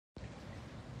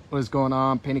What is going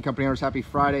on, painting company owners? Happy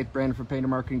Friday. Brandon from Painter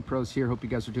Marketing Pros here. Hope you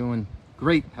guys are doing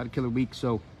great. Had a killer week.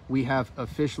 So we have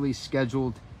officially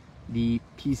scheduled the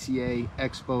PCA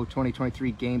EXPO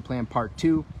 2023 Game Plan Part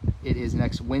 2. It is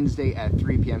next Wednesday at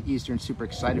 3 p.m. Eastern. Super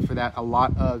excited for that. A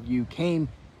lot of you came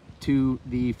to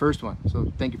the first one, so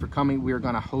thank you for coming. We are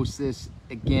going to host this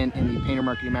again in the Painter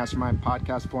Marketing Mastermind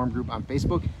podcast forum group on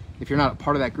Facebook. If you're not a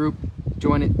part of that group,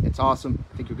 join it. It's awesome.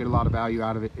 I think you'll get a lot of value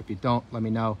out of it. If you don't, let me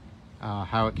know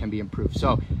how it can be improved.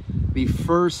 So the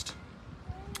first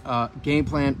game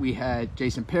plan, we had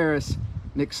Jason Paris,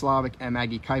 Nick Slavic, and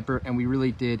Maggie Kuyper, and we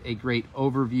really did a great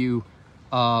overview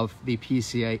of the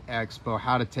PCA EXPO,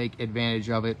 how to take advantage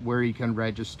of it, where you can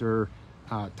register,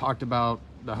 talked about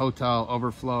the hotel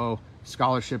overflow,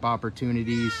 scholarship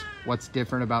opportunities, what's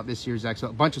different about this year's EXPO,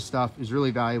 a bunch of stuff. It was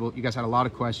really valuable. You guys had a lot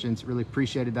of questions, really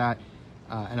appreciated that,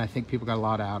 and I think people got a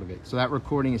lot out of it. So that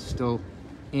recording is still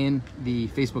in the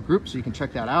Facebook group, so you can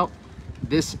check that out.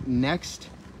 This next,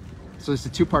 so it's a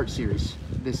two-part series.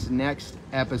 This next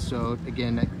episode,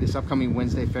 again, this upcoming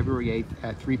Wednesday, February 8th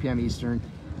at 3 p.m. Eastern,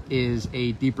 is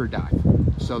a deeper dive.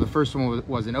 So the first one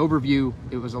was an overview.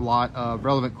 It was a lot of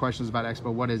relevant questions about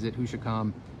Expo. What is it? Who should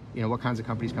come? You know, what kinds of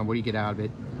companies come? What do you get out of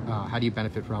it? How do you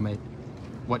benefit from it?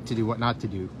 What to do, what not to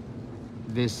do.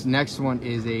 This next one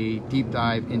is a deep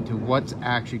dive into what's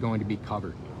actually going to be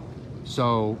covered.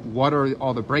 So what are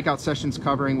all the breakout sessions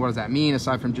covering? What does that mean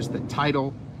aside from just the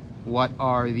title? What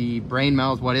are the brain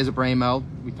melds? What is a brain meld?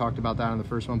 We talked about that in the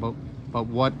first one, but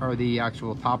what are the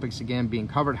actual topics again being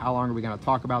covered? How long are we going to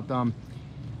talk about them?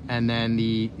 And then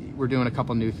we're doing a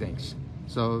couple new things.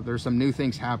 So there's some new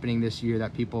things happening this year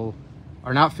that people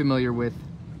are not familiar with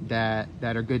that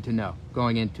are good to know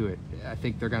going into it. I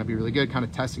think they're going to be really good, kind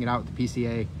of testing it out with the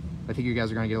PCA. I think you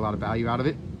guys are going to get a lot of value out of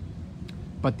it.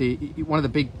 But one of the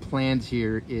big plans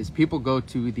here is people go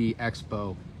to the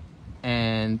expo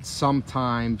and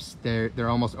sometimes they're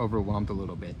almost overwhelmed a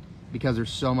little bit because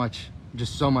there's so much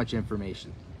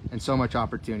information and so much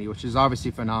opportunity, which is obviously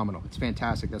phenomenal. It's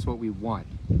fantastic. That's what we want.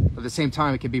 But at the same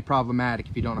time, it can be problematic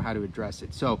if you don't know how to address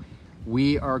it. So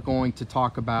we are going to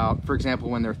talk about, for example,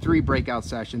 when there are 3 breakout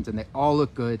sessions and they all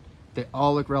look good, they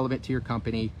all look relevant to your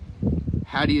company,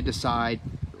 how do you decide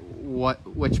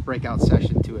which breakout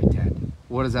session to attend?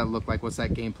 What does that look like? What's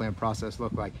that game plan process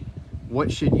look like?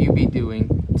 What should you be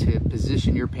doing to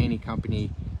position your painting company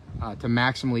to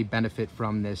maximally benefit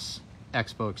from this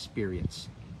expo experience,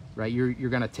 right? You're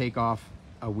going to take off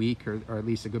a week or at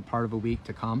least a good part of a week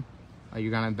to come.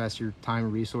 You're going to invest your time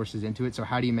and resources into it. So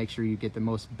how do you make sure you get the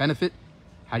most benefit?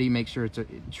 How do you make sure it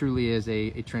truly is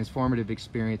a transformative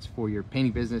experience for your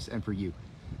painting business and for you?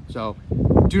 So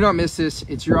do not miss this.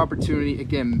 It's your opportunity.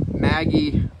 Again,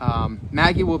 Maggie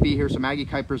will be here. So Maggie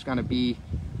Kuyper is going to be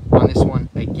on this one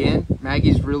again.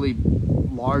 Maggie's really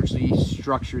largely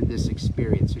structured this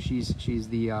experience. So she's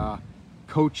the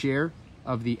co-chair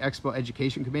of the Expo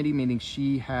Education Committee, meaning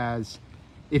she has,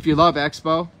 if you love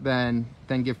Expo, then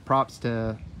give props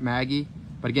to Maggie.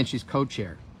 But again, she's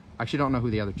co-chair. I actually don't know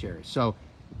who the other chair is. So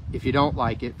if you don't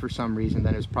like it for some reason,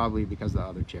 then it's probably because of the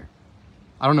other chair.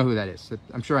 I don't know who that is.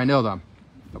 I'm sure I know them.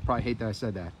 They'll probably hate that I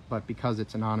said that, but because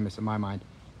it's anonymous in my mind,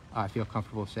 I feel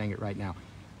comfortable saying it right now.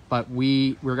 But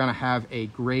we're going to have a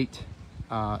great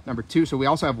number 2. So we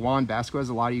also have Juan Vasquez.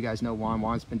 A lot of you guys know Juan.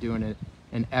 Juan's been doing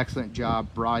an excellent job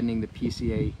broadening the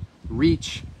PCA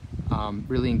reach,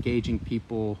 really engaging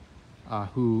people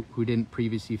who didn't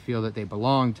previously feel that they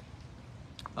belonged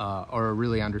or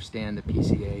really understand the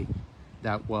PCA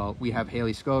that well. We have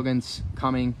Haley Scoggins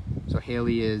coming. So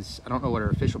Haley is, I don't know what her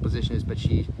official position is, but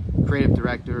she's creative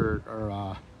director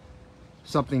or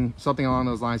something along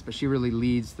those lines, but she really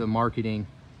leads the marketing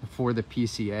for the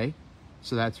PCA.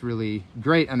 So that's really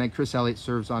great. And then Chris Elliott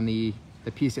serves on the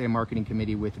PCA marketing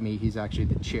committee with me. He's actually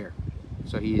the chair.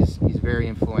 So he's very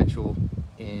influential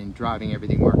in driving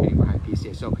everything marketing behind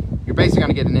PCA. So you're basically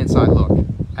going to get an inside look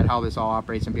at how this all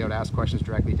operates and be able to ask questions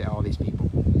directly to all these people.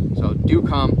 So do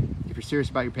come if you're serious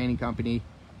about your painting company,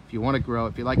 if you want to grow,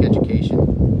 if you like education,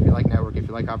 if you like network, if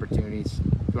you like opportunities,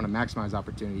 if you want to maximize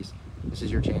opportunities, this is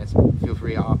your chance. Feel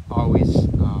free to always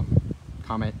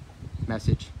comment,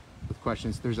 message with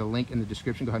questions. There's a link in the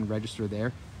description. Go ahead and register there,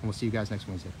 and we'll see you guys next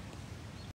Wednesday.